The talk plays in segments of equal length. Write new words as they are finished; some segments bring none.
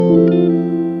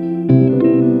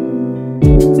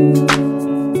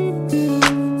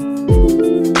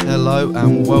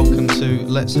and welcome to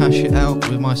Let's Hash It Out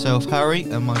with myself, Harry,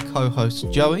 and my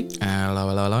co-host, Joey.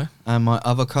 Hello. And my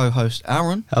other co-host,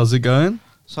 Aaron. How's it going?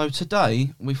 So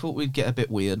today, we thought we'd get a bit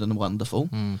weird and wonderful,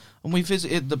 and we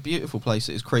visited the beautiful place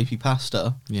that is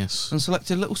Creepypasta. Yes. And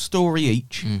selected a little story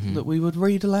each that we would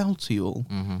read aloud to you all.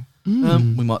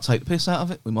 We might take the piss out of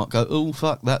it, we might go, oh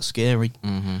fuck, that's scary.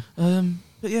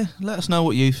 But yeah, let us know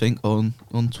what you think on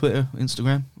Twitter,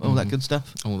 Instagram, all that good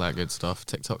stuff. All that good stuff.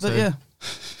 TikTok too. But yeah,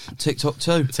 TikTok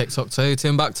too. TikTok too.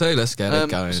 Timbuktu. Let's get it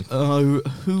going. So,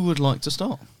 who would like to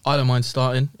start? I don't mind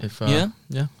starting. If Yeah?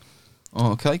 Yeah.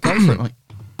 Oh, okay, go for it, mate.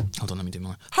 Hold on, let me do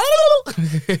mine.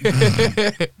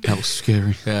 That was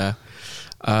scary. Yeah.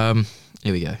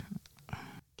 Here we go.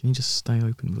 Can you just stay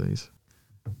open, please?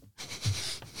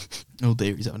 Oh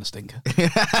dear, he's having a stinker.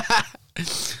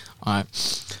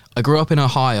 Alright. I grew up in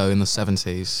Ohio in the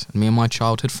 70s, and me and my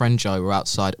childhood friend Joe were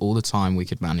outside all the time we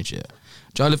could manage it.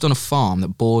 Joe lived on a farm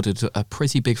that bordered a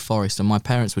pretty big forest, and my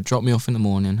parents would drop me off in the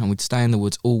morning and we'd stay in the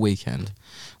woods all weekend.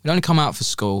 We'd only come out for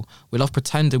school. We loved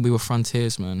pretending we were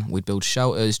frontiersmen. We'd build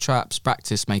shelters, traps,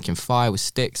 practice making fire with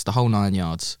sticks, the whole 9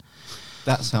 yards.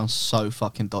 That sounds so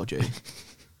fucking dodgy.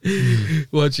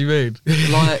 What do you mean?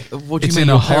 Like, what do you It's mean in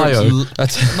your Ohio.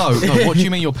 parents... No, what do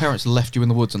you mean your parents left you in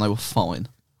the woods and they were fine?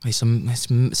 It's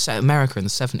America in the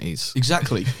 70s.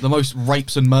 Exactly. The most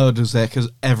rapes and murders there could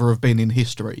ever have been in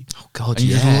history. Oh, God, And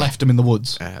you just left them in the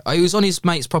woods. He was on his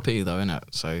mate's property, though, innit?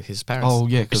 So his parents... Oh,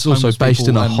 yeah, because It's also based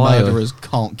in Ohio. murderers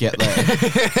can't get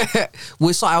there.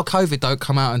 Well, it's like how COVID don't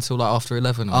come out until, like, after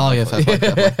 11. Or Oh, yeah, fair play,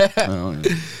 fair play. Oh,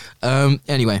 yeah.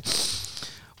 Anyway,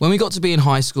 when we got to be in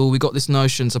high school, we got this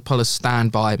notion to pull a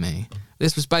Stand By Me.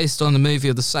 This was based on the movie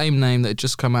of the same name that had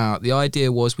just come out. The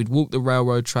idea was we'd walk the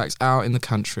railroad tracks out in the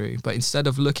country, but instead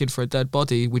of looking for a dead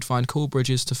body, we'd find cool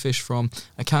bridges to fish from,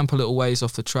 a camp a little ways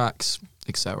off the tracks,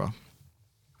 etc.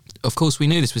 Of course, we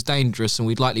knew this was dangerous and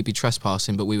we'd likely be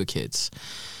trespassing, but we were kids.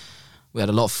 We had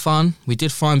a lot of fun. We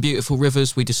did find beautiful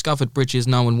rivers. We discovered bridges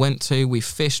no one went to. We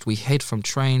fished. We hid from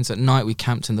trains. At night, we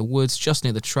camped in the woods just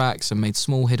near the tracks and made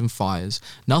small hidden fires.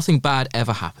 Nothing bad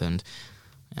ever happened.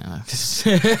 Yeah.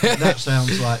 That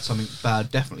sounds like something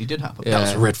bad definitely did happen. Yeah. That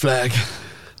was a red flag.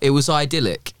 It was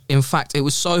idyllic. In fact, it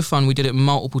was so fun we did it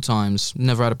multiple times.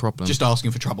 Never had a problem. Just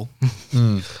asking for trouble.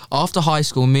 After high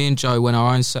school, me and Joe went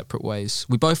our own separate ways.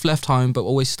 We both left home but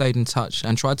always stayed in touch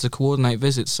and tried to coordinate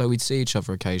visits so we'd see each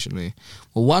other occasionally.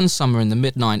 Well, one summer in the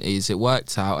mid-90s it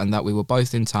worked out and that we were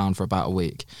both in town for about a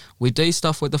week. We'd do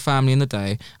stuff with the family in the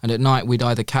day, and at night we'd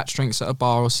either catch drinks at a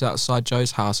bar or sit outside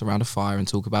Joe's house around a fire and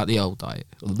talk about the old days.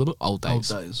 Old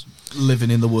days.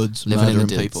 Living in the woods, Living in the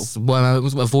murdering people. woods. Well, it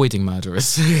was avoiding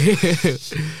murderers.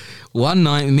 One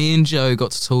night, me and Joe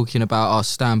got to talking about our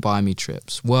Stand By Me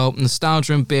trips. Well,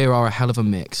 nostalgia and beer are a hell of a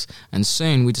mix, and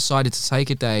soon we decided to take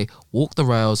a day, walk the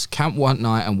rails, camp one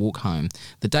night and walk home.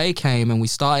 The day came and we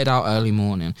started out early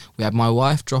morning. We had my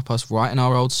wife drop us right in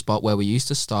our old spot where we used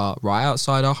to start, right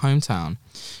outside our hometown.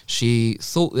 She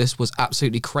thought this was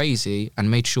absolutely crazy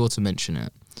and made sure to mention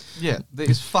it. Yeah, that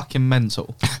is fucking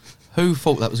mental. Who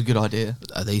thought that was a good idea?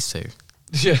 These two.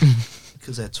 Yeah.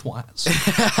 Because they're twats.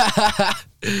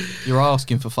 You're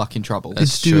asking for fucking trouble. That's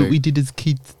Let's do true. what we did as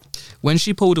kids. When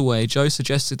she pulled away, Joe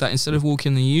suggested that instead of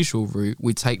walking the usual route,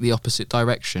 we'd take the opposite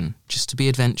direction, just to be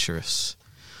adventurous.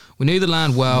 We knew the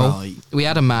land well, Right. we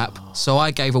had a map, so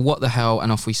I gave her what the hell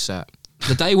and off we set.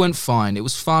 The day went fine, it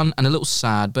was fun and a little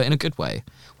sad, but in a good way.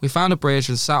 We found a bridge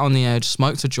and sat on the edge,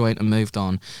 smoked a joint and moved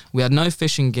on. We had no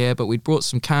fishing gear, but we'd brought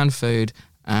some canned food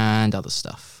and other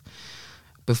stuff.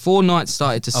 Before night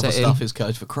started to Other set stuff is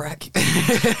code for crack.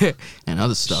 and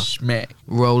other stuff, Smack.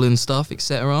 rolling stuff,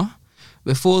 etc.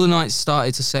 Before the night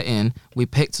started to set in, we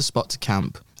picked a spot to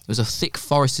camp. It was a thick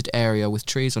forested area with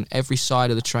trees on every side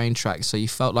of the train tracks, so you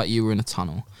felt like you were in a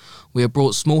tunnel. We had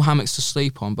brought small hammocks to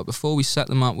sleep on, but before we set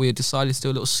them up, we had decided to do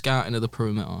a little scouting of the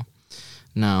perimeter.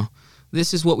 Now,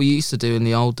 this is what we used to do in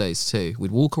the old days too.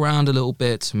 We'd walk around a little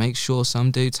bit to make sure some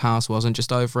dude's house wasn't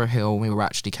just over a hill and we were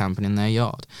actually camping in their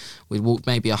yard. We'd walk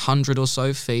maybe 100 or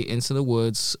so feet into the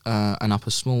woods and up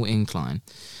a small incline.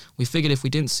 We figured if we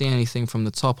didn't see anything from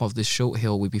the top of this short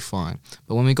hill, we'd be fine.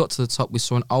 But when we got to the top, we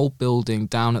saw an old building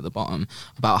down at the bottom,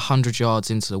 about 100 yards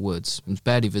into the woods. It was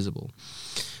barely visible.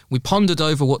 We pondered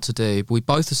over what to do, but we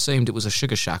both assumed it was a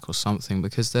sugar shack or something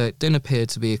because there didn't appear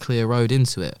to be a clear road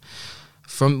into it.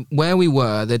 From where we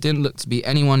were, there didn't look to be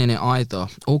anyone in it either.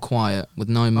 All quiet, with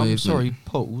no movement. I'm sorry,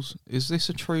 pause. Is this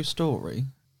a true story?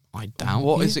 I doubt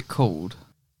What is it called?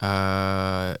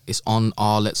 It's on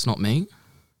our Let's Not Meet.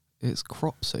 It's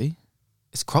Cropsey.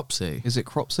 It's Cropsey. Is it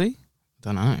Cropsey?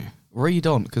 Don't know. Read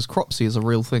on, because Cropsey is a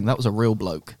real thing. That was a real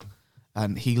bloke.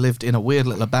 And he lived in a weird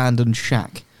little abandoned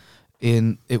shack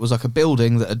It was like a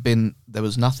building that had been, there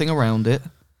was nothing around it.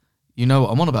 You know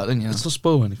what I'm on about, didn't you? Let's not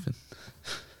spoil anything.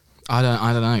 I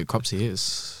don't know. Cropsy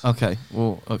is. Okay,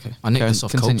 well, okay. I nicked this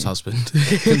off Colt's husband.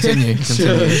 Continue.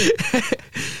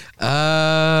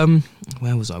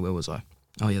 Where was I?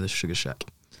 Oh yeah, the Sugar Shack.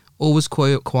 All was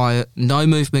quiet. No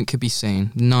movement could be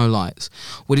seen. No lights.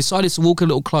 We decided to walk a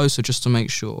little closer just to make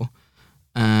sure.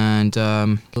 And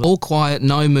all quiet,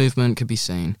 no movement could be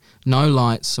seen. No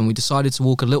lights, and we decided to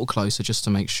walk a little closer just to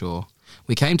make sure.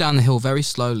 We came down the hill very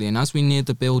slowly, and as we neared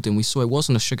the building, we saw it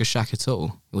wasn't a Sugar Shack at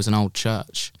all. It was an old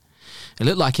church. It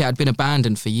looked like it had been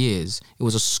abandoned for years. It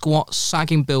was a squat,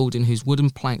 sagging building whose wooden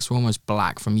planks were almost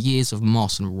black from years of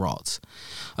moss and rot.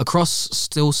 A cross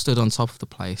still stood on top of the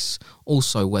place,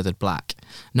 also weathered black.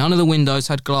 None of the windows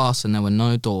had glass and there were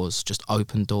no doors, just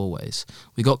open doorways.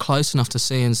 We got close enough to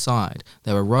see inside.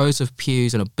 There were rows of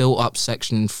pews and a built-up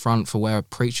section in front for where a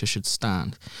preacher should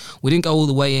stand. We didn't go all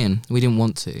the way in. We didn't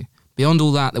want to. Beyond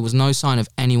all that, there was no sign of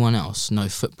anyone else. No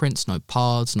footprints, no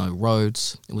paths, no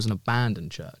roads. It was an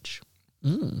abandoned church.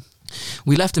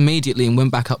 We left immediately and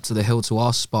went back up to the hill to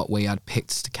our spot where we had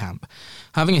picked to camp.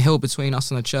 Having a hill between us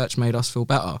and the church made us feel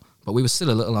better, but we were still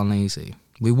a little uneasy.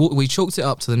 We chalked it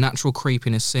up to the natural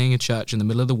creepiness seeing a church in the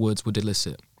middle of the woods would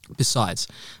elicit. Besides,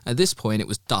 at this point it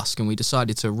was dusk and we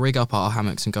decided to rig up our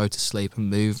hammocks and go to sleep and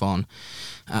move on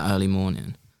at early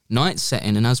morning. Night set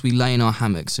in, and as we lay in our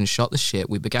hammocks and shot the shit,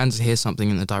 we began to hear something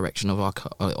in the direction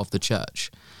of the church.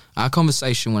 Our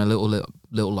conversation went a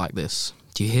little like this.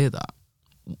 Do you hear that?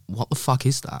 What the fuck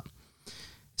is that? It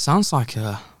sounds like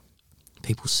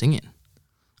people singing.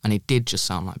 And it did just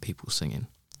sound like people singing.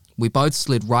 We both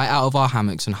slid right out of our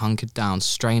hammocks and hunkered down,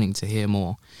 straining to hear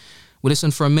more. We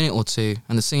listened for a minute or two,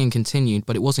 and the singing continued,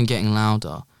 but it wasn't getting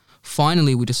louder.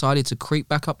 Finally, we decided to creep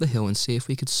back up the hill and see if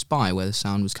we could spy where the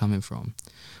sound was coming from.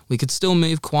 We could still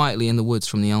move quietly in the woods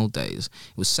from the old days.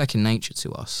 It was second nature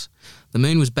to us. The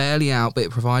moon was barely out, but it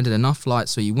provided enough light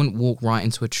so you wouldn't walk right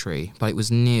into a tree, but it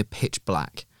was near pitch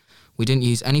black. We didn't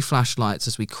use any flashlights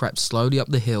as we crept slowly up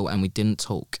the hill, and we didn't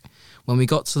talk. When we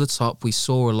got to the top, we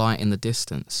saw a light in the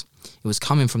distance. It was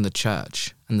coming from the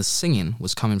church, and the singing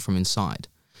was coming from inside.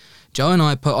 Joe and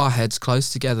I put our heads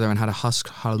close together and had a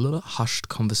hushed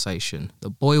conversation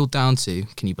that boiled down to,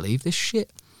 can you believe this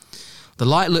shit? The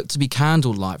light looked to be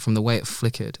candlelight from the way it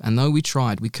flickered, and though we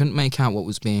tried, we couldn't make out what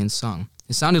was being sung.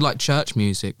 It sounded like church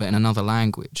music, but in another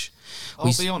language.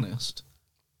 I'll be honest,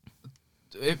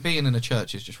 it being in a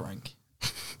church is just rank.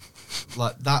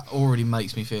 Like, that already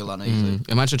makes me feel uneasy.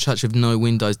 Imagine a church with no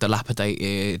windows,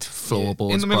 dilapidated,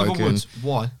 floorboards in the middle broken. of a woods.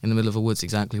 Why? In the middle of a woods,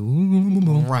 exactly.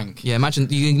 Rank. Yeah, imagine,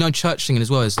 you know church singing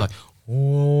as well, it's like...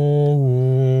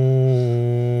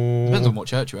 Depends on what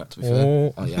church you're at, to be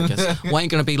fair. Oh yeah, I guess. Well,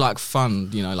 ain't gonna be like fun,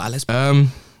 you know, like let's...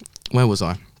 where was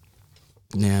I?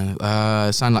 Yeah,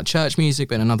 it sounded like church music,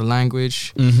 but in another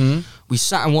language. We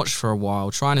sat and watched for a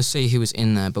while, trying to see who was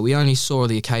in there, but we only saw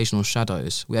the occasional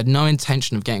shadows. We had no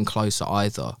intention of getting closer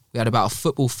either. We had about a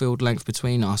football field length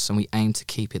between us, and we aimed to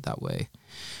keep it that way.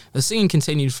 The singing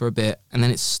continued for a bit, and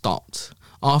then it stopped.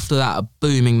 After that, a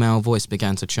booming male voice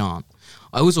began to chant.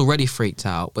 I was already freaked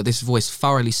out, but this voice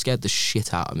thoroughly scared the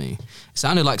shit out of me. It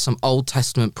sounded like some Old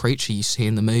Testament preacher you see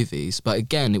in the movies, but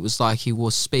again, it was like he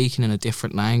was speaking in a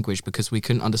different language because we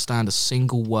couldn't understand a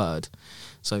single word.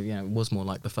 So, yeah, it was more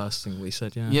like the first thing we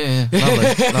said, yeah. Yeah,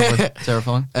 lovely,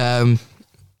 terrifying.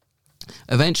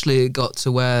 Eventually, it got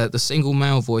to where the single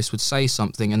male voice would say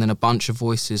something and then a bunch of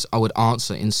voices I would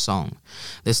answer in song.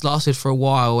 This lasted for a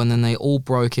while and then they all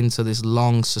broke into this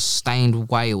long, sustained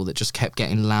wail that just kept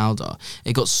getting louder.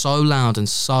 It got so loud and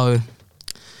so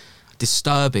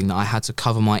disturbing that I had to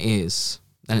cover my ears.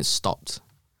 Then it stopped.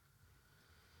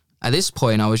 At this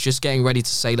point, I was just getting ready to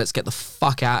say, let's get the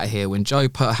fuck out of here, when Joe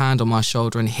put a hand on my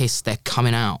shoulder and hissed, they're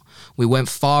coming out. We were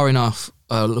far enough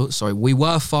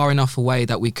away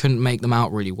that we couldn't make them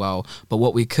out really well, but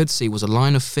what we could see was a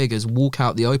line of figures walk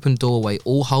out the open doorway,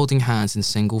 all holding hands in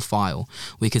single file.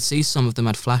 We could see some of them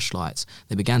had flashlights.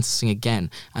 They began to sing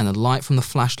again, and the light from the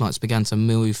flashlights began to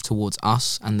move towards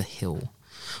us and the hill.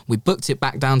 We booked it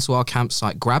back down to our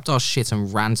campsite, grabbed our shit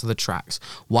and ran to the tracks.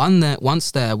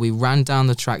 Once there, we ran down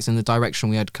the tracks in the direction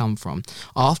we had come from.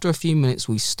 After a few minutes,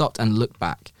 we stopped and looked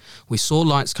back. We saw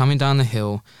lights coming down the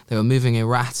hill. They were moving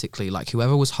erratically, like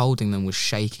whoever was holding them was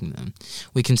shaking them.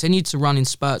 We continued to run in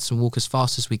spurts and walk as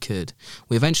fast as we could.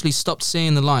 We eventually stopped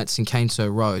seeing the lights and came to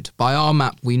a road. By our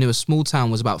map, we knew a small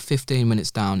town was about 15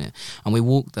 minutes down it, and we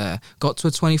walked there, got to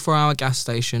a 24-hour gas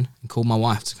station, and called my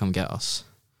wife to come get us.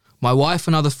 My wife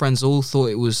and other friends all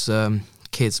thought it was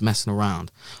kids messing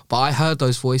around, but I heard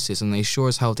those voices and they sure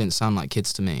as hell didn't sound like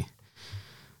kids to me.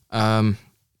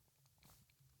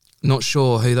 Not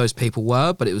sure who those people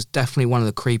were, but it was definitely one of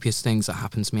the creepiest things that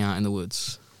happened to me out in the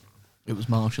woods. It was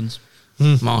Martians.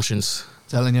 Martians.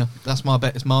 Telling you, that's my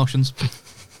bet. It's Martians.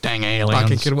 Dang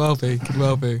aliens. It could well be. Could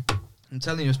well be. I'm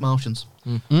telling you, it's Martians.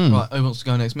 Mm. Right, who wants to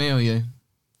go next? Me or you?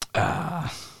 I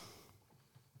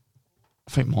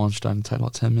think mine should only take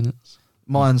like 10 minutes.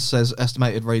 Mine says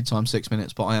estimated read time 6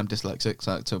 minutes, but I am dyslexic,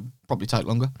 so it'll probably take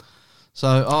longer.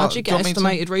 So, How'd you do you get want me to-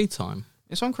 estimated read time?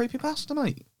 It's on Creepypasta,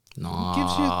 mate. Nice.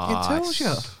 It tells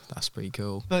you. That's pretty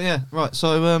cool. But yeah, right.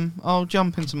 So I'll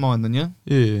jump into mine then. Yeah.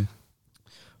 Yeah.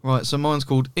 Right. So mine's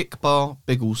called Iqbar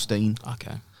Bigglestein.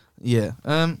 Okay. Yeah.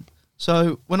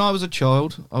 So when I was a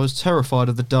child, I was terrified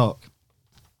of the dark.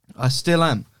 I still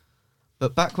am.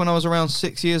 But back when I was around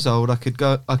 6 years old, I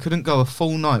couldn't go a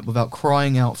full night without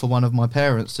crying out for one of my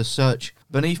parents to search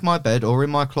beneath my bed or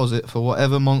in my closet for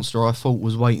whatever monster I thought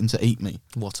was waiting to eat me.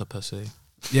 What a pussy.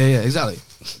 Yeah, exactly.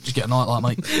 Just get a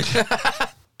nightlight, mate.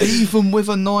 Even with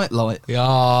a nightlight, Yeah.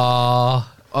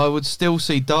 I would still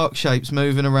see dark shapes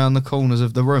moving around the corners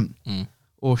of the room,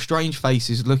 or strange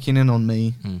faces looking in on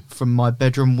me from my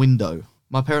bedroom window.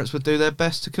 My parents would do their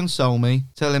best to console me,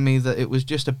 telling me that it was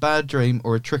just a bad dream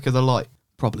or a trick of the light.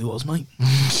 Probably was, mate.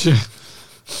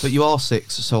 But you are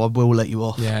 6, so I will let you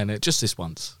off. Yeah, no, just this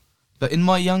once. But in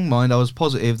my young mind, I was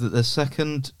positive that the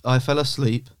second I fell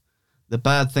asleep, the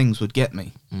bad things would get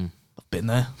me. I've been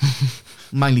there.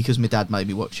 Mainly because my dad made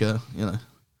me watch,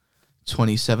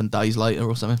 27 days later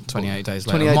or something. 28 days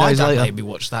later. 28 My days dad later. made me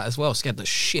watch that as well. Scared the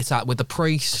shit out with the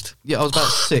priest. Yeah, I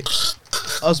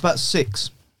was about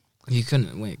 6. You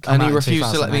couldn't. Wait, And he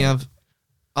refused to let me have...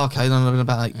 Okay, then I've been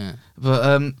about 8. Yeah.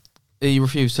 But he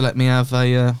refused to let me have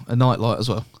a nightlight as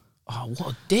well. Oh,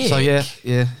 what a dick. So yeah.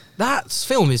 That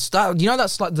film is that. You know,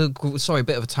 that's like sorry, a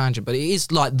bit of a tangent, but it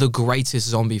is like the greatest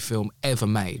zombie film ever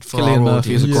made. For Cillian our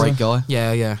Murphy is a audience. great guy.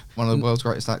 Yeah. One of the world's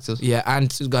greatest actors. Yeah,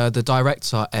 and the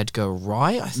director Edgar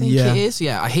Wright, I think Yeah. it is.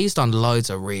 Yeah, he's done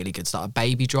loads of really good stuff.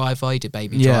 Baby Driver, he did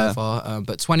Baby Yeah. Driver.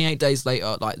 But 28 Days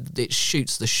Later, like it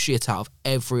shoots the shit out of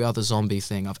every other zombie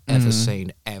thing I've ever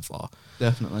seen ever.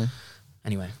 Definitely.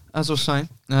 Anyway, As I was saying,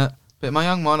 but in my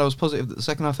young mind, I was positive that the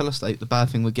second I fell asleep, the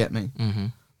bad thing would get me. mm-hmm.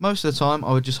 Most of the time,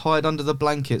 I would just hide under the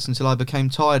blankets until I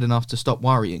became tired enough to stop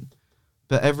worrying.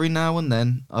 But every now and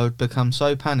then, I would become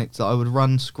so panicked that I would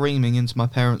run screaming into my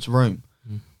parents' room,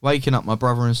 waking up my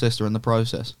brother and sister in the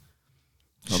process.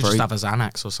 Should just have a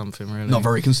Xanax or something, really. Not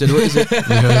very considerate, is it?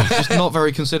 Just not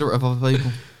very considerate of other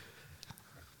people.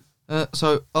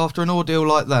 So, after an ordeal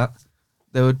like that,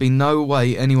 there would be no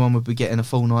way anyone would be getting a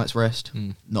full night's rest.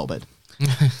 Not bed.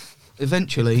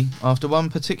 Eventually, after one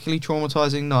particularly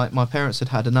traumatising night, my parents had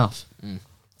had enough.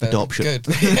 Adoption. Good.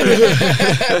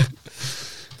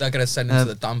 They're going to send him to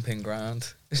the dumping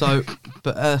ground. So,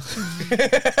 but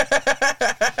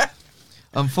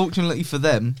unfortunately for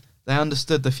them, they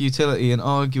understood the futility in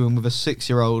arguing with a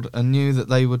 6-year-old and knew that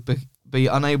they would be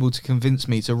unable to convince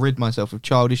me to rid myself of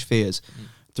childish fears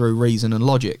through reason and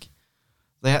logic.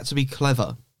 They had to be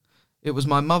clever. It was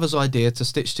my mother's idea to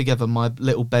stitch together my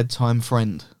little bedtime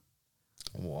friend.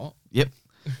 What? Yep.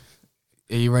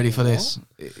 Are you ready for this?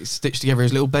 Stitch together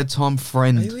his little bedtime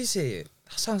friend. Who is it?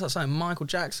 That sounds like something Michael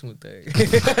Jackson would do.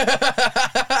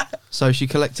 So she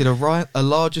collected a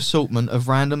large assortment of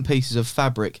random pieces of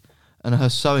fabric and her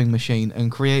sewing machine and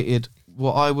created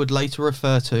what I would later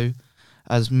refer to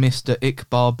as Mr.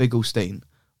 Iqbar Bigglestein,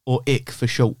 or Ick for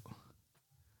short.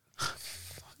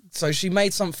 So she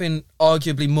made something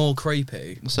arguably more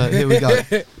creepy. So here we go.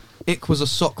 Ick was a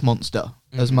sock monster,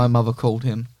 as my mother called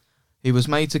him. He was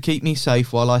made to keep me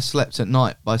safe while I slept at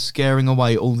night by scaring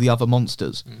away all the other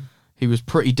monsters. He was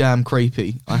pretty damn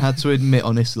creepy, I had to admit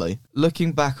honestly.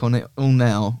 Looking back on it all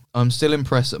now, I'm still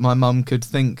impressed that my mum could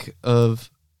think of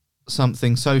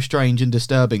something so strange and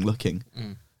disturbing looking.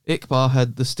 Iqbar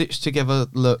had the stitched together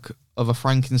look of a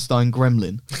Frankenstein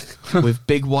gremlin with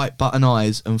big white button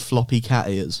eyes and floppy cat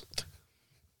ears.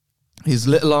 His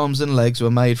little arms and legs were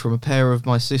made from a pair of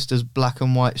my sister's black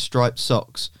and white striped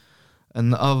socks,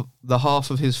 and the half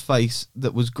of his face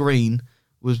that was green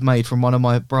was made from one of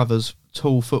my brother's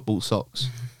tall football socks.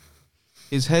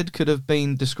 His head could have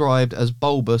been described as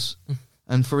bulbous,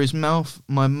 and for his mouth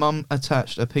my mum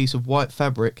attached a piece of white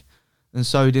fabric and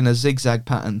sewed in a zigzag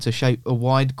pattern to shape a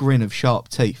wide grin of sharp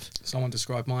teeth. Someone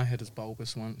described my head as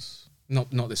bulbous once. Not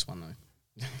this one,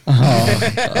 though.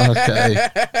 Oh, okay.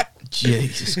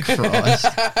 Jesus Christ.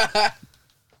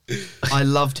 I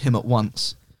loved him at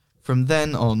once. From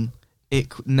then on,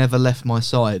 Ick never left my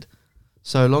side.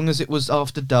 So long as it was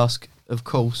after dusk, of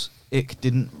course, Ick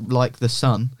didn't like the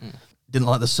sun. Didn't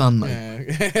like the sun, mate.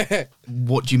 Yeah.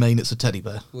 What do you mean it's a teddy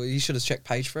bear? Well, you should have checked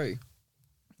page 3.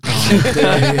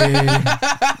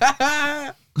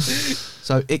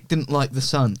 So Ick didn't like the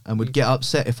sun and would get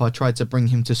upset if I tried to bring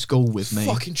him to school with me.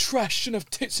 Fucking trash, shouldn't have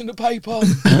tits in the paper.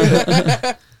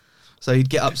 So he'd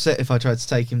get upset if I tried to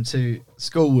take him to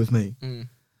school with me.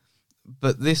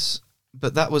 But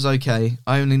that was okay.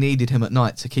 I only needed him at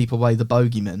night to keep away the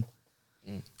bogeymen.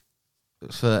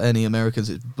 For any Americans,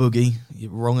 it's boogie, you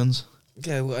wrong-uns.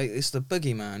 Yeah, well, it's the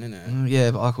boogeyman, isn't it?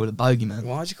 Yeah, but I call it bogeyman.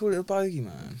 Why'd you call it a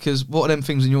bogeyman? Because what are them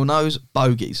things in your nose?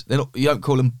 Bogies. They're not. You don't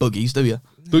call them boogies, do you?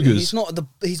 Boogers.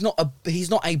 He's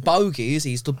not a bogey, is he?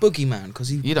 He's the boogeyman because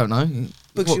he. You don't know.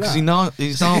 Boogs What? you Because out.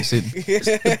 he's dancing.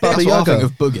 Baba That's what I Yaga. think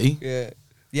of boogie.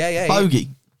 Yeah. Bogey.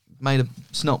 Made of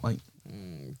snot, mate.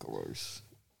 Gross.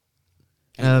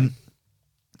 I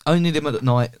only needed him at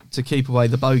night to keep away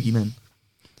the bogeymen,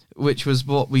 which was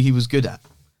what he was good at.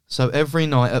 So every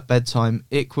night at bedtime,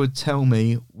 Ick would tell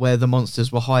me where the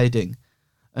monsters were hiding,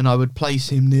 and I would place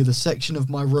him near the section of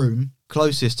my room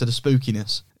closest to the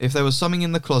spookiness. If there was something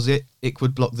in the closet, Ick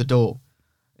would block the door.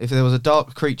 If there was a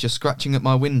dark creature scratching at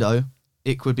my window,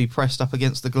 Ick would be pressed up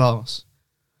against the glass.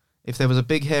 If there was a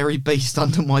big hairy beast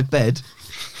under my bed...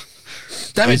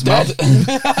 Damn it, Dad.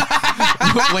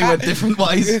 We went different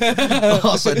ways.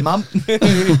 I said, Mum.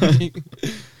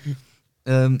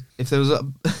 If there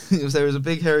was a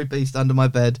big hairy beast under my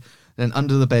bed, then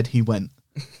under the bed he went.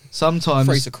 Sometimes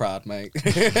Fraser crowd, mate.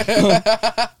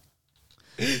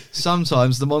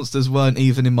 Sometimes the monsters weren't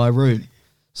even in my room.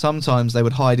 Sometimes they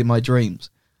would hide in my dreams,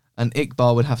 and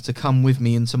Iqbar would have to come with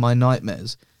me into my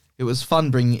nightmares. It was fun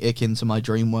bringing Ick into my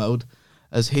dream world,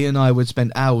 as he and I would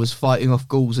spend hours fighting off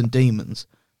ghouls and demons.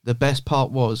 The best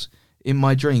part was, in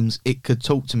my dreams, Ick could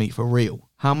talk to me for real.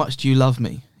 How much do you love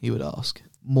me? He would ask.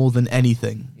 More than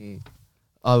anything,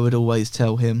 I would always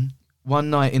tell him.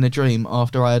 One night in a dream,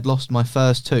 after I had lost my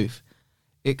first tooth,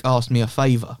 Ick asked me a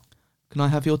favour. Can I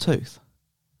have your tooth?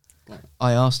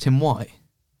 I asked him why.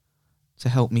 To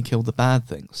help me kill the bad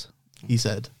things, he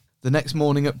said. The next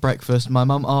morning at breakfast, my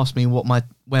mum asked me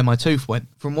where my tooth went.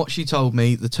 From what she told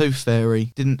me, the tooth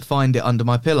fairy didn't find it under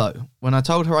my pillow. When I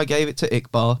told her I gave it to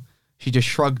Iqbar, she just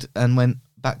shrugged and went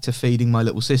back to feeding my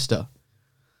little sister.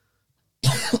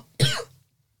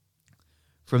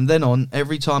 From then on,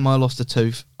 every time I lost a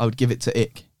tooth, I would give it to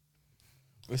Ick.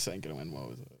 This ain't gonna end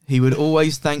well, is it? He would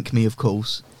always thank me, of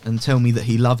course, and tell me that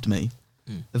he loved me.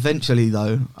 Eventually,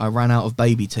 though, I ran out of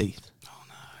baby teeth. Oh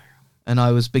no. And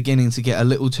I was beginning to get a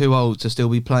little too old to still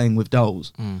be playing with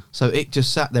dolls. So Ick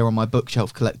just sat there on my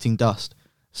bookshelf collecting dust,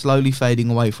 slowly fading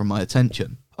away from my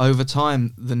attention. Over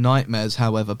time, the nightmares,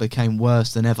 however, became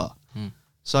worse than ever.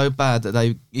 So bad that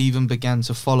they even began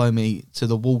to follow me to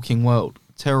the walking world,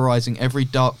 terrorising every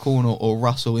dark corner or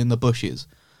rustle in the bushes.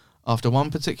 After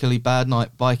one particularly bad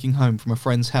night biking home from a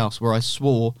friend's house where I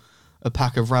swore a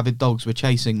pack of rabid dogs were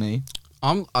chasing me.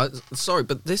 I'm sorry,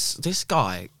 but this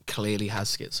guy clearly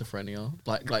has schizophrenia.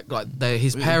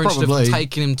 His parents should Probably. have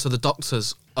taken him to the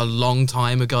doctors a long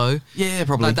time ago. Yeah,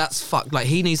 probably. Like, that's fucked. Like,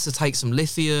 he needs to take some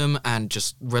lithium and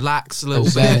just relax a little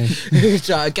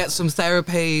bit. Get some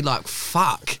therapy. Like,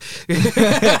 fuck.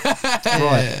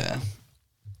 Right.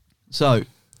 So,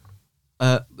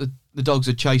 the dogs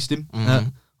had chased him.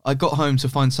 I got home to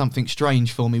find something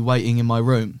strange for me waiting in my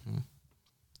room.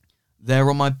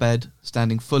 There on my bed,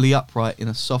 standing fully upright in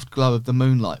a soft glow of the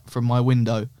moonlight from my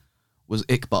window, was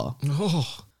Iqbar.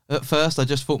 Oh. At first, I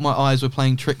just thought my eyes were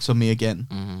playing tricks on me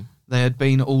again. They had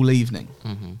been all evening.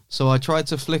 So I tried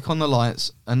to flick on the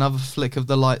lights, another flick of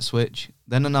the light switch,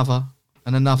 then another,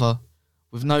 and another,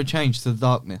 with no change to the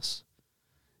darkness.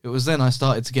 It was then I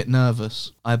started to get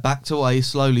nervous. I backed away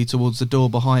slowly towards the door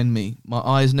behind me, my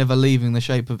eyes never leaving the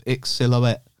shape of Ick's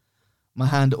silhouette. My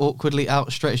hand awkwardly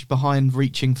outstretched behind,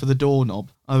 reaching for the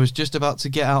doorknob. I was just about to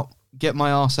get my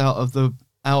ass out of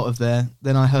there,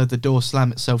 then I heard the door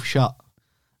slam itself shut,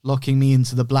 locking me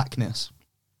into the blackness.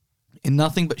 In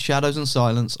nothing but shadows and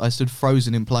silence, I stood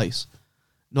frozen in place,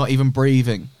 not even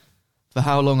breathing. For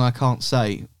how long I can't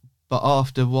say, but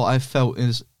after what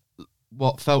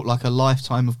felt like a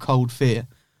lifetime of cold fear,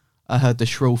 I heard the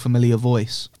shrill, familiar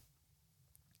voice.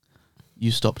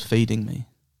 You stopped feeding me.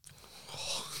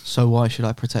 So why should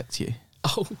I protect you?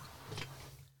 Oh.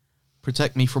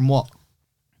 Protect me from what?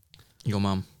 Your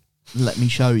mum. Let me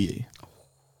show you.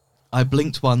 I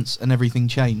blinked once and everything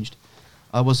changed.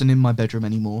 I wasn't in my bedroom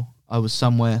anymore. I was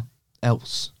somewhere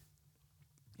else.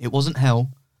 It wasn't hell,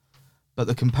 but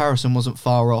the comparison wasn't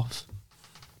far off.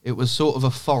 It was sort of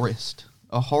a forest,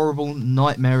 a horrible,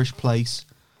 nightmarish place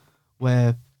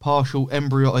where partial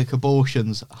embryonic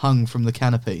abortions hung from the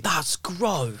canopy. That's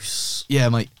gross. Yeah,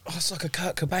 mate. Oh, it's like a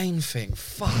Kurt Cobain thing.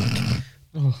 Fuck.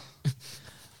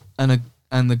 And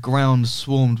and the ground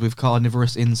swarmed with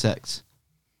carnivorous insects.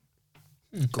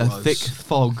 Gross. A thick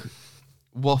fog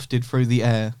wafted through the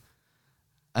air,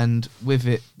 and with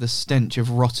it the stench of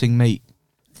rotting meat,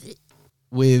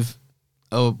 with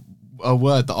a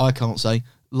word that I can't say,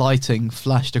 lighting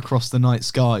flashed across the night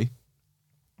sky.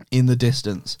 In the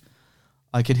distance,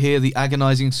 I could hear the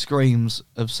agonising screams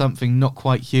of something not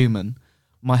quite human.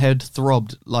 My head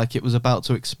throbbed like it was about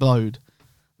to explode,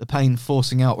 the pain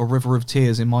forcing out a river of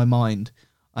tears in my mind.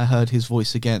 I heard his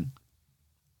voice again.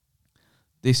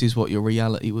 This is what your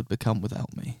reality would become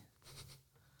without me.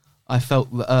 I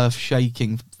felt the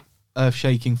earth-shaking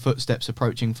footsteps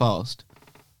approaching fast.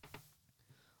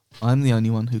 I'm the only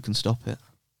one who can stop it.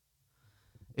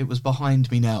 It was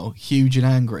behind me now, huge and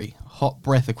angry, hot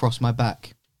breath across my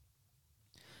back.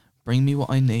 Bring me what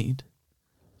I need,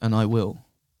 and I will.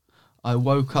 I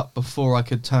woke up before I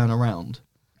could turn around.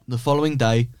 The following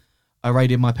day, I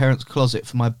raided my parents' closet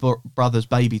for my brother's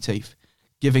baby teeth,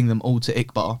 giving them all to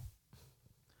Iqbar.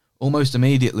 Almost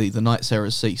immediately, the night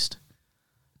terrors ceased,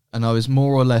 and I was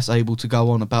more or less able to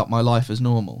go on about my life as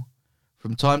normal.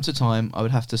 From time to time, I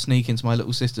would have to sneak into my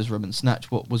little sister's room and snatch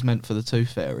what was meant for the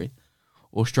tooth fairy,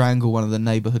 or strangle one of the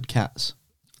neighbourhood cats.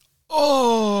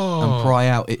 And pry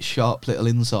out its sharp little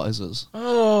incisors.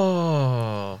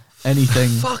 Anything.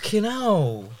 Fucking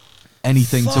hell.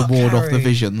 Anything to ward off the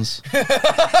visions.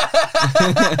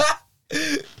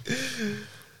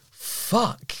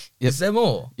 Fuck. Yep. Is there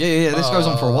more? Yeah. This goes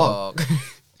on for a while.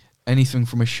 Anything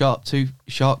from a shark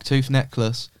tooth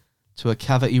necklace to a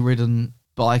cavity-ridden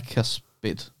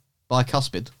bicuspid. No,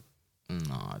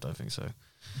 I don't think so.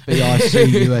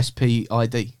 BICUSPID.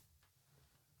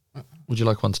 Would you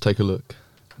like one to take a look?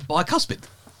 Bicuspid.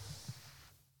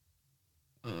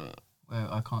 Wait,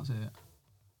 I can't see it.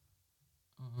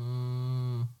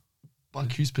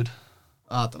 Bicuspid.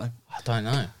 I don't know. I don't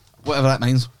know. Whatever that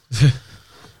means.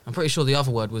 I'm pretty sure the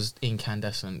other word was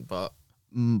incandescent, but...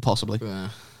 Possibly. Yeah.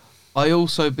 I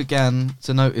also began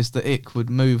to notice that Ick would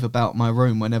move about my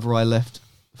room whenever I left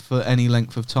for any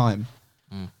length of time,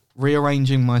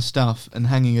 rearranging my stuff and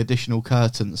hanging additional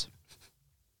curtains.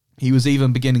 He was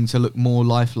even beginning to look more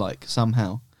lifelike,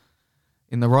 somehow.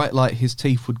 In the right light, his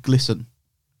teeth would glisten,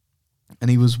 and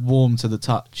he was warm to the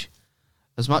touch.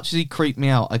 As much as he creeped me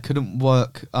out, I couldn't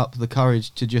work up the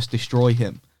courage to just destroy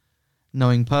him,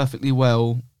 knowing perfectly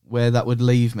well where that would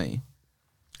leave me.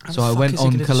 So I went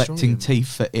on collecting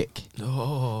teeth for Ick.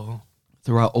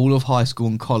 Throughout all of high school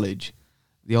and college,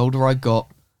 the older I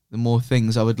got, the more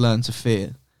things I would learn to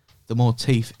fear, the more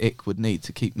teeth Ick would need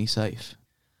to keep me safe.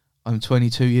 I'm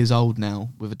 22 years old now,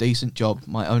 with a decent job,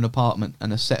 my own apartment,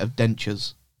 and a set of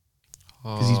dentures.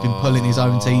 Because he's been pulling his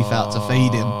own teeth out to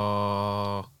feed him.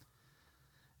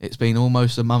 It's been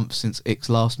almost a month since Ick's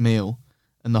last meal,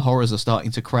 and the horrors are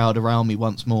starting to crowd around me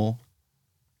once more.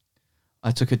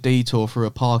 I took a detour through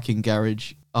a parking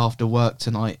garage after work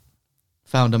tonight,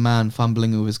 found a man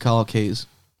fumbling with his car keys.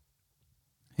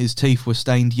 His teeth were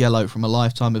stained yellow from a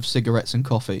lifetime of cigarettes and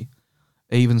coffee.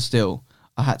 Even still,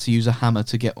 I had to use a hammer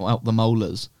to get out the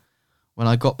molars. When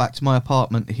I got back to my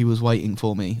apartment, he was waiting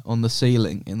for me on the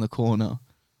ceiling in the corner.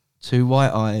 2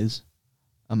 white eyes,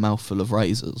 a mouthful of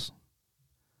razors.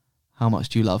 How much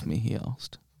do you love me, he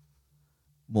asked.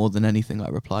 More than anything, I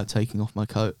replied, taking off my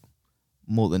coat.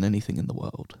 More than anything in the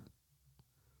world.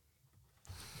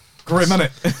 Grim, isn't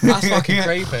it? That's fucking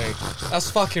creepy. That's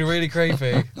fucking really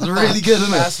creepy. It's really good,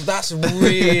 isn't it? That's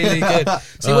really good.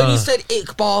 See, when you said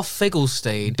Iqbar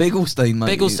Figglestein, Bigglestein,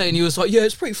 mate. Bigglestein, you was like, yeah,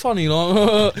 it's pretty funny.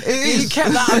 Like, you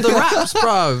kept that under wraps,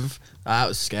 bruv. That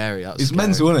was scary. It's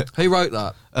mental, isn't it? Who wrote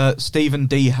that? Stephen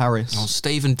D. Harris. Oh,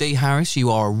 Stephen D. Harris,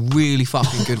 you are a really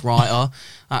fucking good writer.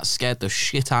 That scared the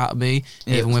shit out of me.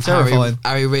 Yeah, even with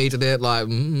Harry reading it, like,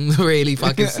 really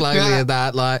fucking slowly and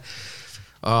that, like,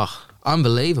 oh,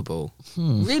 unbelievable.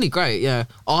 Really great, yeah.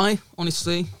 I,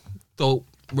 honestly,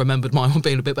 remembered my one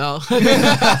being a bit better.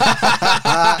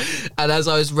 And as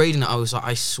I was reading it, I was like,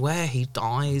 I swear he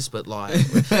dies, but like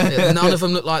none of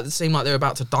them seem like they're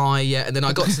about to die yet. And then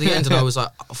I got to the end and I was like,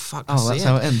 oh fuck, that's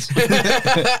how it ends.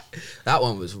 That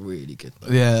one was really good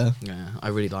though. Yeah, I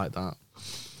really like that.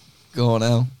 Go on,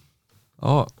 Al.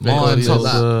 Oh, mine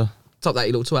top that,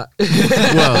 you little twat.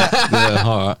 Well, yeah,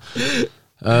 all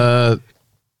right.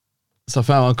 So I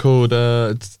found one called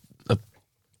it's a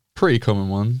pretty common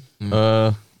one.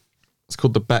 It's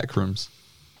called The Backrooms.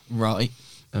 Right.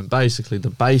 And basically the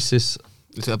basis...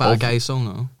 Is it about a gay song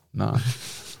or? No.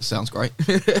 Sounds great.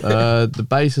 The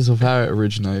basis of how it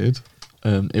originated,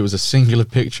 it was a singular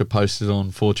picture posted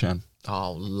on 4chan.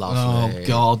 Oh, lovely. Oh,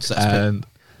 God. And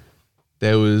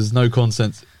there was no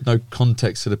context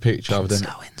to the picture other than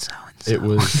it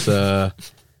was...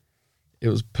 it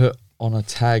was put on a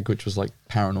tag which was like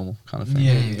paranormal kind of thing.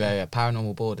 Yeah.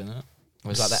 Paranormal board, isn't it?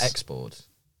 Or is that the X board?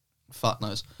 Fuck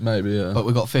knows. Maybe, yeah. But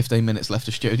we've got 15 minutes left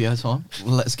of studio time.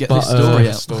 Let's get this story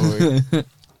out.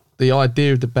 The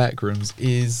idea of the backrooms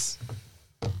is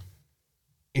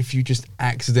if you just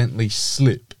accidentally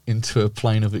slip into a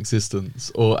plane of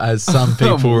existence, or as some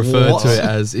people refer to it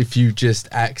as, if you just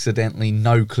accidentally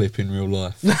no-clip in real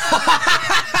life.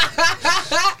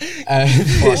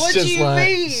 What do you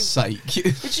mean? Sake.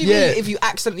 What do you mean if you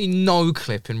accidentally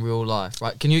no-clip in real life?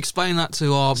 Right? Can you explain that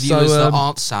to our viewers that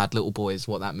aren't sad little boys,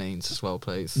 what that means as well,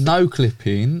 please?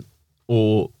 No-clipping,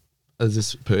 or as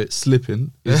this put it,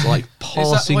 slipping, is like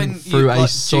passing through like a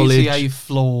solid... GTA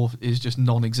floor is just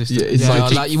non-existent. Yeah, it's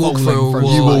like you walk through a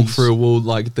wall. You walk through a wall,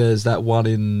 like there's that 1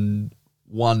 in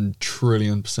 1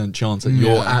 trillion% chance that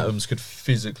your atoms could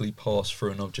physically pass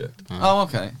through an object. Oh,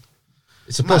 okay.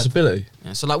 It's a possibility.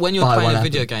 Yeah, so like when you're playing a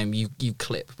video game, you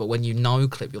clip, but when you no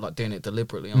clip, you're like doing it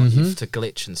deliberately, aren't you, to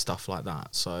glitch and stuff like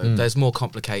that. So there's more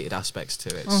complicated aspects to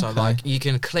it. Okay. So like you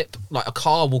can clip, like a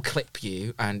car will clip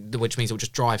you, and which means it will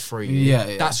just drive through you.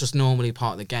 Yeah. That's just normally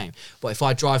part of the game. But if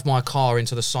I drive my car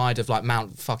into the side of like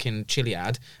Mount fucking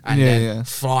Chiliad and then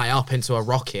fly up into a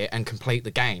rocket and complete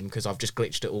the game because I've just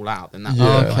glitched it all out, then that's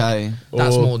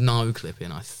more no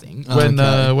clipping, I think. When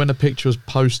a picture was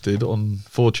posted on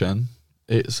 4chan.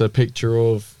 It's a picture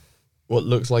of what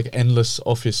looks like endless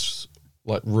office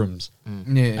like rooms,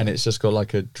 and it's just got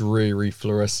like a dreary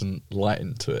fluorescent light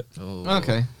into it. Oh.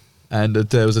 Okay. And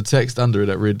there was a text under it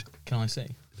that read, "Can I see?"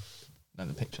 No,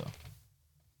 the picture.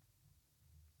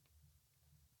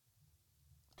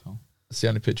 Cool. It's the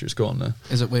only picture it's got on there.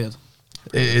 Is it weird?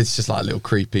 It's just like a little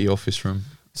creepy office room.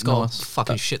 It's got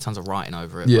fucking shit tons of writing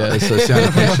over it. Yeah, so it's the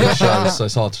only picture it shows, so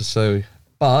it's hard to show.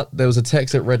 But there was a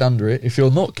text that read under it, if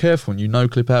you're not careful and you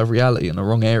no-clip out of reality in the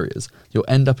wrong areas, you'll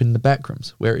end up in the backrooms,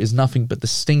 where it is nothing but the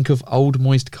stink of old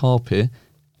moist carpet,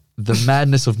 the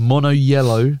madness of mono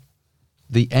yellow,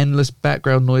 the endless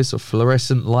background noise of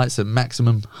fluorescent lights at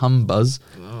maximum hum buzz,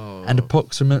 and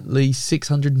approximately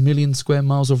 600 million square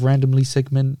miles of randomly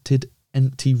segmented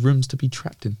empty rooms to be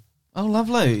trapped in. Oh,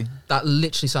 lovely. That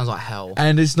literally sounds like hell.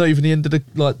 And it's not even the end of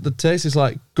the text. It's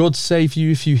like, God save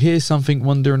you if you hear something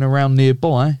wandering around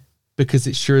nearby, because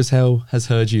it sure as hell has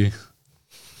heard you.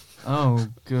 Oh,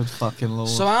 good fucking lord.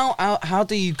 So how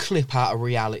do you clip out of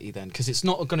reality then? Because it's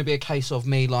not going to be a case of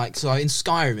me like, so in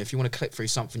Skyrim, if you want to clip through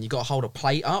something, you got to hold a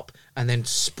plate up and then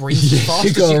sprint as fast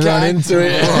as you can. You got to run into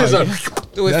it.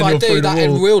 If I do that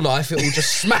in real life, it will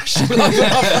just smash you like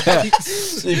my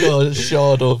face. You got a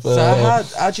shard off. So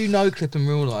how do you know clip in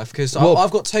real life? Because I've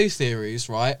got 2 theories,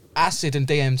 right? Acid and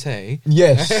DMT.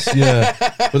 Yes, yeah.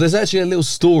 But there's actually a little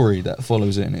story that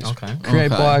follows it, and it's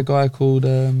created by a guy called...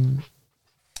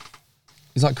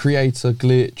 he's like Creator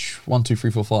Glitch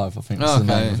 12345, I think that's the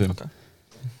name of him. Okay.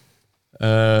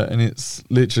 And it's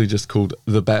literally just called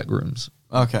The Backrooms.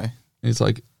 Okay. It's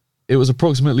like, it was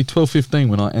approximately 12:15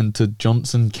 when I entered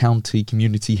Johnson County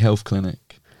Community Health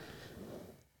Clinic.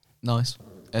 Nice.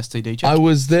 STD check. I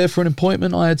was there for an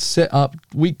appointment I had set up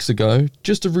weeks ago,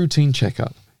 just a routine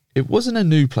checkup. It wasn't a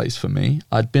new place for me.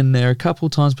 I'd been there a couple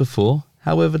times before.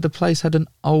 However, the place had an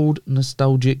old,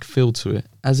 nostalgic feel to it,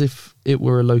 as if it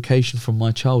were a location from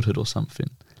my childhood or something.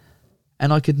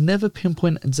 And I could never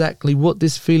pinpoint exactly what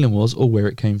this feeling was or where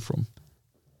it came from.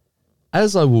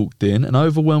 As I walked in, an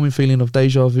overwhelming feeling of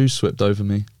deja vu swept over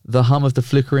me. The hum of the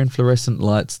flickering fluorescent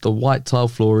lights, the white tile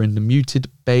flooring, the muted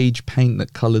beige paint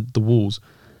that coloured the walls.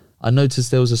 I noticed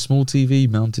there was a small TV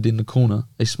mounted in the corner,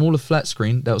 a smaller flat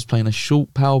screen that was playing a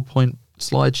short PowerPoint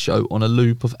slideshow on a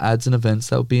loop of ads and events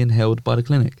that were being held by the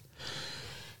clinic.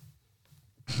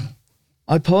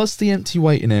 I passed the empty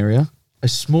waiting area, a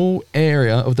small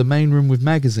area of the main room with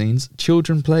magazines,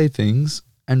 children playthings,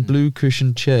 and blue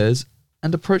cushioned chairs,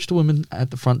 and approached a woman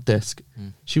at the front desk.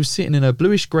 She was sitting in her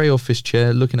bluish grey office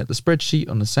chair looking at the spreadsheet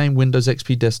on the same Windows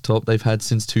XP desktop they've had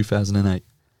since 2008.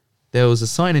 There was a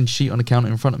sign-in sheet on the counter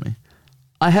in front of me.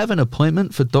 I have an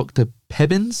appointment for Dr.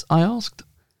 Pebbins, I asked.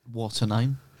 What a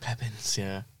name. Pebbins,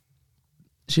 yeah.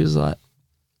 She was like,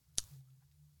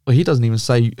 well, he doesn't even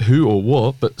say who or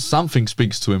what, but something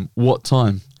speaks to him. What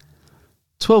time?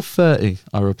 12:30,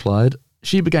 I replied.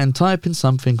 She began typing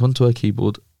something onto her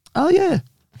keyboard. Oh, yeah,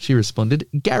 she responded.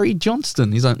 Gary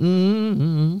Johnston. He's like,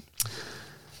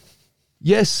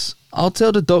 Yes, I'll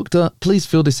tell the doctor. Please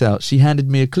fill this out. She handed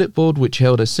me a clipboard which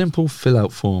held a simple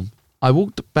fill-out form. I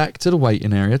walked back to the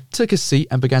waiting area, took a seat,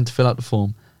 and began to fill out the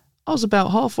form. I was about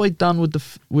halfway done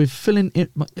with filling in.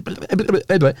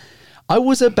 I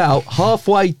was about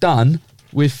halfway done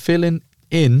with filling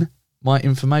in my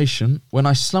information when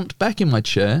I slumped back in my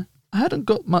chair. I hadn't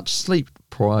got much sleep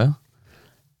prior.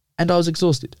 and I was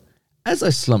exhausted. As I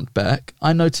slumped back,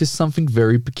 I noticed something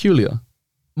very peculiar.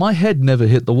 My head never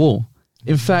hit the wall.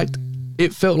 In fact,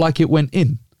 it felt like it went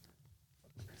in.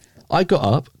 I got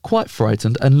up, quite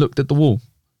frightened, and looked at the wall.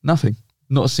 Nothing.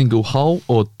 Not a single hole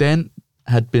or dent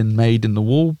had been made in the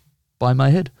wall by my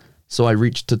head. So I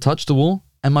reached to touch the wall,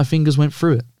 and my fingers went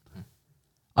through it.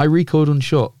 I recoiled in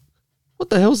shock. What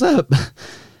the hell's that?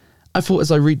 I thought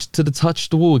as I reached to touch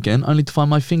the wall again, only to find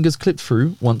my fingers clipped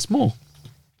through once more.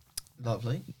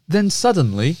 Lovely. Then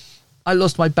suddenly, I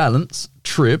lost my balance,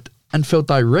 tripped, and fell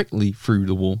directly through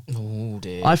the wall. Oh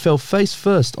dear. I fell face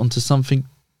first onto some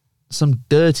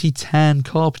dirty tan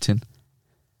carpeting.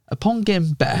 Upon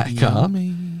getting back up,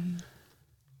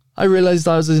 I realised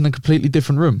I was in a completely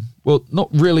different room. Well, not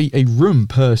really a room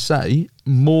per se,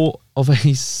 more of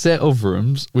a set of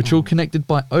rooms which all connected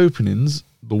by openings.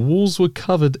 The walls were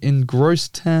covered in gross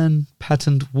tan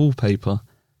patterned wallpaper.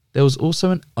 There was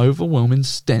also an overwhelming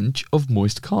stench of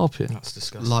moist carpet. That's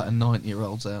disgusting. Like a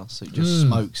 90-year-old's house who just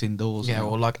smokes indoors. Yeah, now.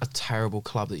 or like a terrible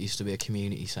club that used to be a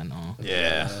community centre.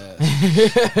 Yeah.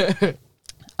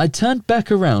 I turned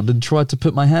back around and tried to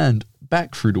put my hand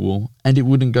back through the wall, and it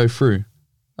wouldn't go through.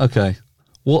 Okay,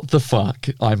 what the fuck,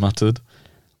 I muttered.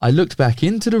 I looked back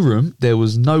into the room. There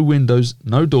was no windows,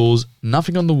 no doors,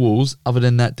 nothing on the walls other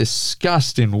than that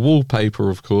disgusting wallpaper,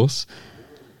 of course.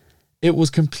 It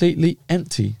was completely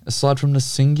empty, aside from the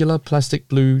singular plastic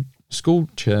blue school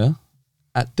chair.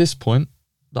 At this point,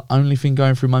 the only thing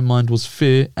going through my mind was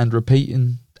fear and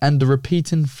the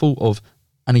repeating thought of,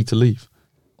 I need to leave,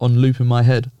 on loop in my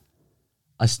head.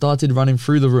 I started running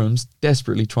through the rooms,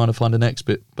 desperately trying to find an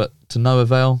exit, but to no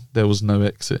avail, there was no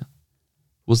exit.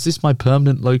 Was this my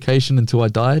permanent location until I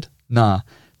died? Nah,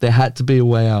 there had to be a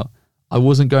way out. I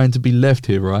wasn't going to be left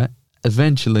here, right?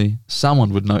 Eventually,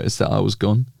 someone would notice that I was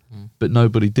gone, but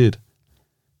nobody did.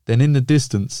 Then in the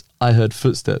distance, I heard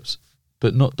footsteps,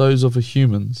 but not those of a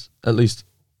human's, at least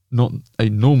not a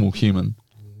normal human.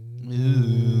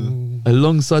 Ew.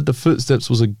 Alongside the footsteps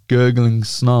was a gurgling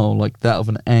snarl like that of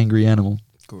an angry animal.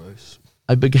 Gross.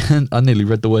 I nearly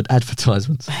read the word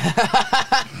advertisements.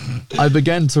 I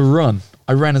began to run.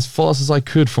 I ran as fast as I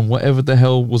could from whatever the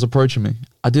hell was approaching me.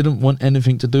 I didn't want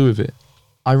anything to do with it.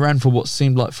 I ran for what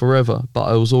seemed like forever, but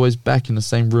I was always back in the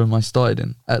same room I started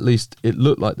in. At least it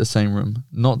looked like the same room,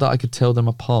 not that I could tell them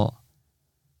apart.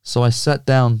 So I sat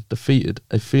down, defeated.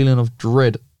 A feeling of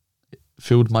dread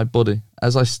filled my body.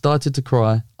 As I started to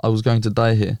cry, I was going to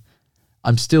die here.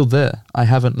 I'm still there. I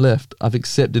haven't left. I've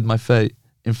accepted my fate.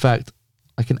 In fact,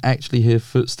 I can actually hear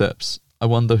footsteps. I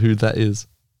wonder who that is.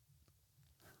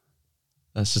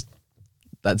 That's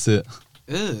it.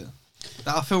 Ew.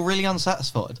 I feel really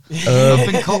unsatisfied.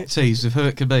 I've been cock teased with who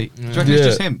it could be. Do you reckon it's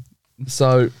just him?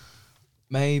 So,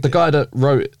 Maybe. the guy that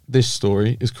wrote this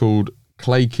story is called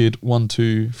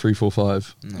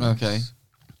ClayKid12345. Okay.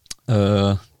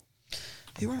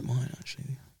 He wrote mine, actually.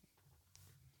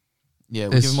 Yeah,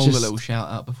 we'll give him all a little shout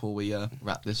out before we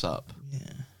wrap this up. Yeah.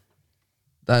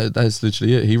 That's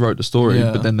literally it. He wrote the story,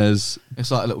 Yeah. but then there's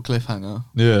It's like a little cliffhanger.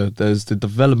 there's the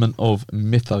development of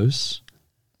mythos,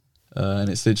 and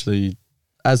it's literally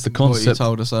as the What you concept,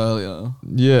 told us earlier.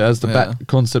 as the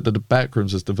concept of the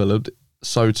backrooms has developed,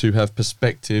 so to have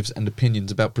perspectives and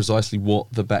opinions about precisely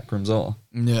what the backrooms are,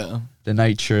 Yeah. their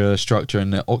nature, structure,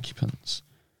 and their occupants.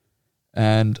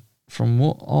 And from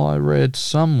what I read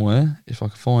somewhere, if I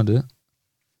can find it,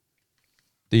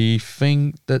 the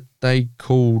thing that they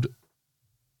called,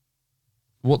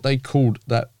 what they called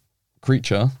that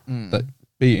creature, that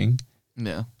being,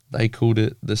 Yeah. they called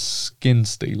it the skin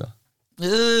stealer.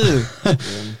 Ew.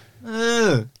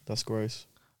 Ew. That's gross.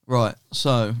 Right,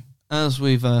 so as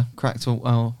we've cracked all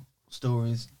our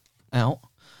stories out,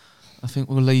 I think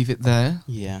we'll leave it there.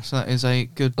 Yeah. So that is a Oh, there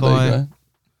goodbye. you go.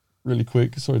 Really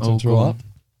quick, sorry to Oh, go on. interrupt.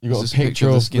 You got Is a this picture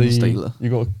of the skin stealer? You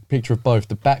got a picture of both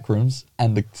the backrooms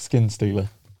and the skin stealer.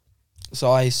 So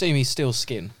I assume he steals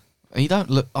skin. He don't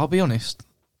look. I'll be honest.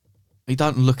 He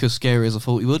don't look as scary as I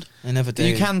thought he would. They never do.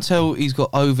 You can tell he's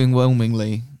got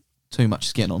overwhelmingly too much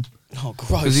skin on Oh,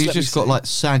 gross. because he's Let me just got see. like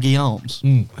saggy arms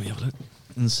Let me have a look.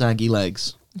 and saggy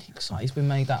legs. He looks like he's been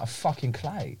made out of fucking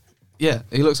clay. Yeah,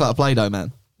 he looks like a Play-Doh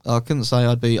man. I couldn't say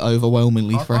I'd be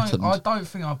overwhelmingly threatened. I don't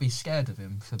think I'd be scared of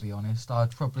him, to be honest.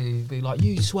 I'd probably be like,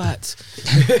 you sweat.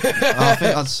 I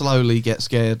think I'd slowly get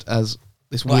scared as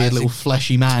this Well, weird as little he-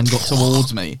 fleshy man got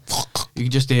towards me. You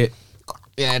can just hear.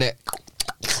 Yeah, innit?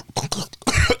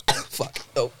 Fuck.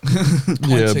 Oh. Yeah,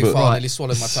 Went too but- far, Right. nearly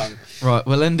swallowed my tongue. Right,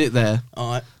 we'll end it there.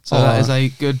 Alright. So that is a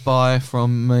goodbye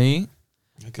from me,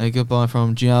 a goodbye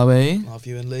from Joey Love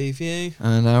you and leave you.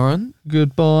 and Aaron,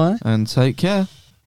 Goodbye. and take care.